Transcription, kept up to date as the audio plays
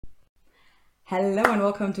Hello and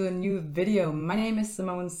welcome to a new video. My name is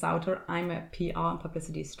Simone Sauter. I'm a PR and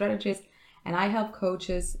publicity strategist, and I help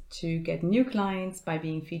coaches to get new clients by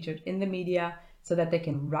being featured in the media so that they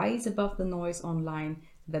can rise above the noise online,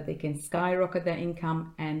 so that they can skyrocket their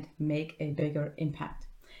income and make a bigger impact.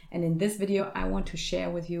 And in this video, I want to share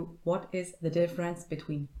with you what is the difference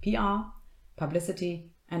between PR,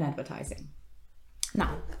 publicity, and advertising.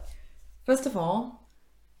 Now, first of all,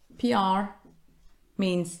 PR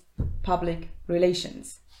means public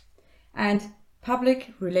relations. And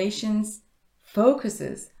public relations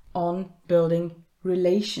focuses on building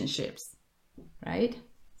relationships, right?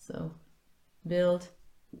 So build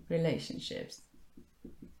relationships.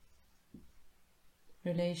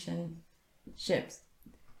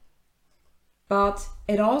 But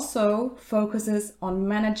it also focuses on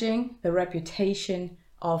managing the reputation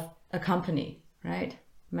of a company, right?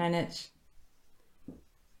 Manage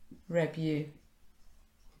reputation.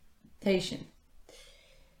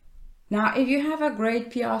 Now, if you have a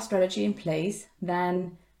great PR strategy in place,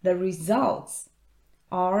 then the results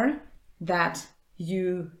are that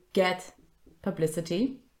you get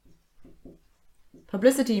publicity.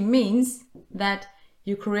 Publicity means that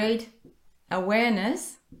you create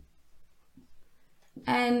awareness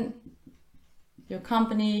and your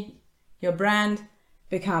company, your brand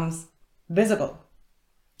becomes visible.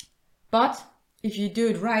 But if you do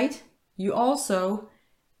it right, you also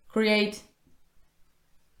create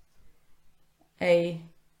an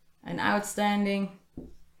outstanding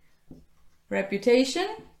reputation,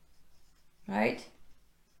 right?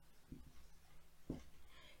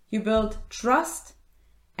 You build trust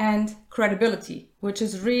and credibility, which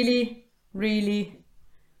is really, really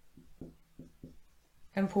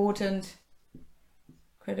important.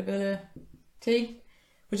 Credibility,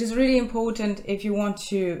 which is really important if you want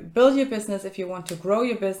to build your business, if you want to grow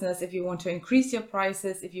your business, if you want to increase your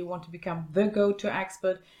prices, if you want to become the go-to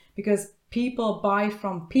expert, because people buy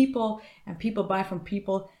from people and people buy from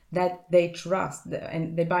people that they trust,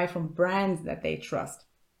 and they buy from brands that they trust,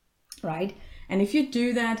 right? And if you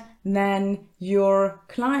do that, then your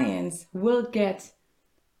clients will get,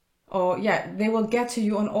 they will get to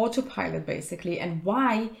you on autopilot basically. And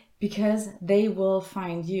why? Because they will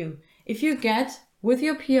find you. If you get, with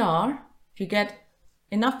your PR, if you get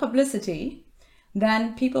enough publicity,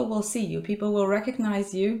 then people will see you, people will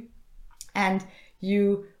recognize you, and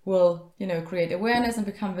you will, create awareness and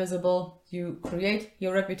become visible. You create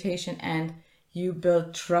your reputation and you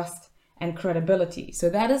build trust and credibility. So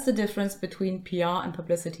that is the difference between PR and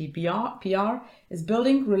publicity. PR is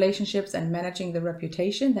building relationships and managing the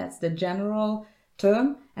reputation. That's the general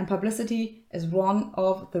term. And publicity is one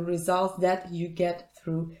of the results that you get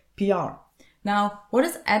through PR. Now, what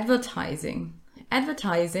is advertising?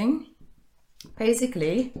 Advertising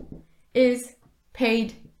basically is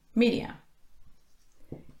paid media.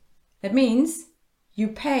 That means you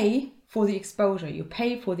pay for the exposure, you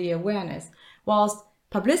pay for the awareness, whilst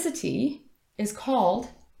publicity is called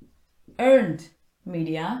earned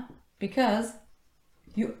media because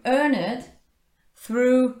you earn it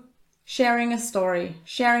through sharing a story,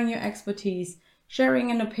 sharing your expertise,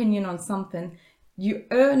 sharing an opinion on something. You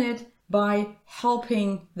earn it by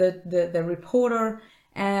helping the reporter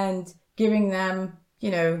and giving them,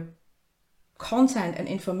 content and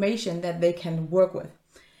information that they can work with.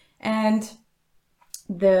 And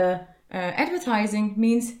the advertising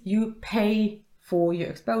means you pay for your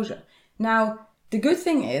exposure. Now, the good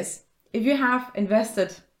thing is, if you have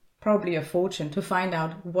invested probably a fortune to find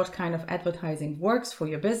out what kind of advertising works for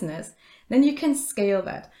your business, then you can scale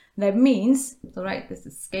that. That means, this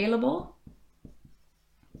is scalable.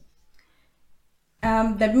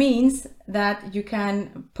 That means that you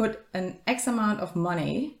can put an X amount of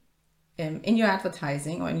money in your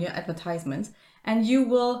advertising or in your advertisements, and you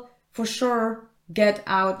will for sure get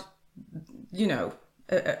out,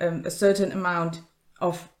 a certain amount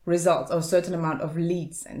of results or a certain amount of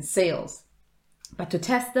leads and sales. But to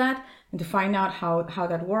test that and to find out how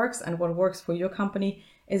that works and what works for your company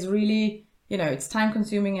is really, it's time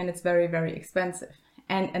consuming and it's very, very expensive.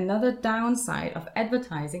 And another downside of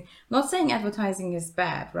advertising, I'm not saying advertising is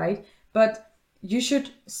bad, right? But you should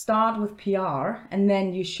start with PR and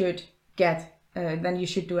then you should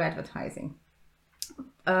do advertising.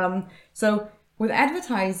 So with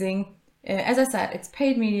advertising, as I said, it's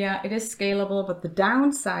paid media, it is scalable, but the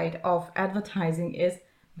downside of advertising is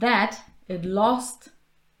that it lost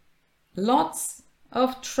lots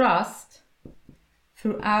of trust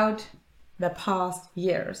throughout the past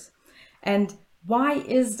years. And why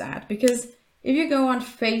is that? Because if you go on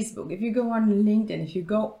Facebook, if you go on LinkedIn, if you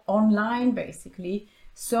go online, basically,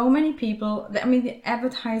 so many people, the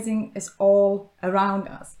advertising is all around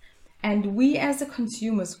us. And we as the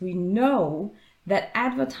consumers, we know that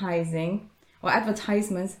advertising or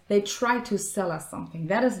advertisements, they try to sell us something.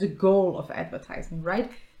 That is the goal of advertising,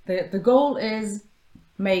 right? The goal is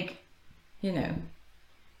making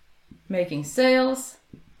sales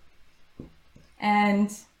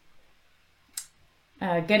and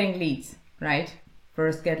getting leads, right?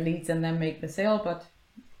 First get leads and then make the sale, but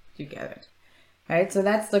you get it, right? So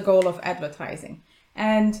that's the goal of advertising.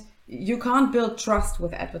 And you can't build trust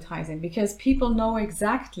with advertising because people know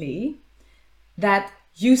exactly that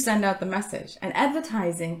you send out the message. And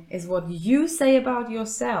advertising is what you say about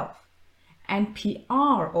yourself. And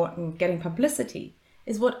PR, or getting publicity,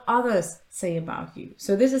 is what others say about you.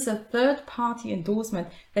 So this is a third-party endorsement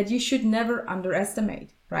that you should never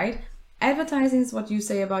underestimate, right? Advertising is what you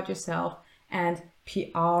say about yourself, and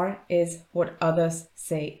PR is what others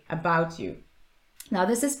say about you. Now,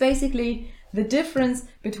 this is basically the difference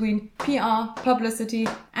between PR, publicity,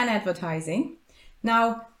 and advertising.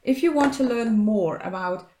 Now, if you want to learn more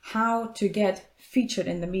about how to get featured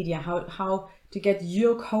in the media, how to get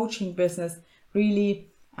your coaching business really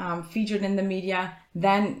featured in the media,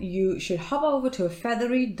 then you should hop over to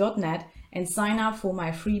feathery.net and sign up for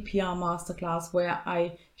my free PR masterclass, where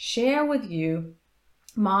I share with you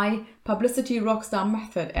my publicity rockstar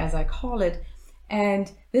method, as I call it.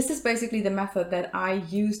 And this is basically the method that I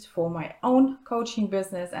used for my own coaching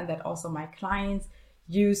business, and that also my clients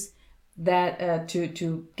use that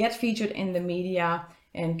to get featured in the media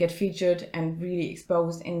and get featured and really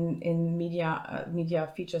exposed in media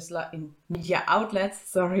features, in media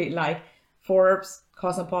outlets, like Forbes,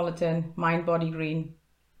 Cosmopolitan, Mind Body Green.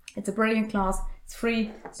 It's a brilliant class. It's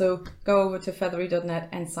free. So go over to feathery.net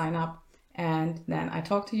and sign up. And then I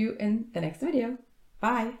talk to you in the next video.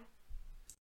 Bye.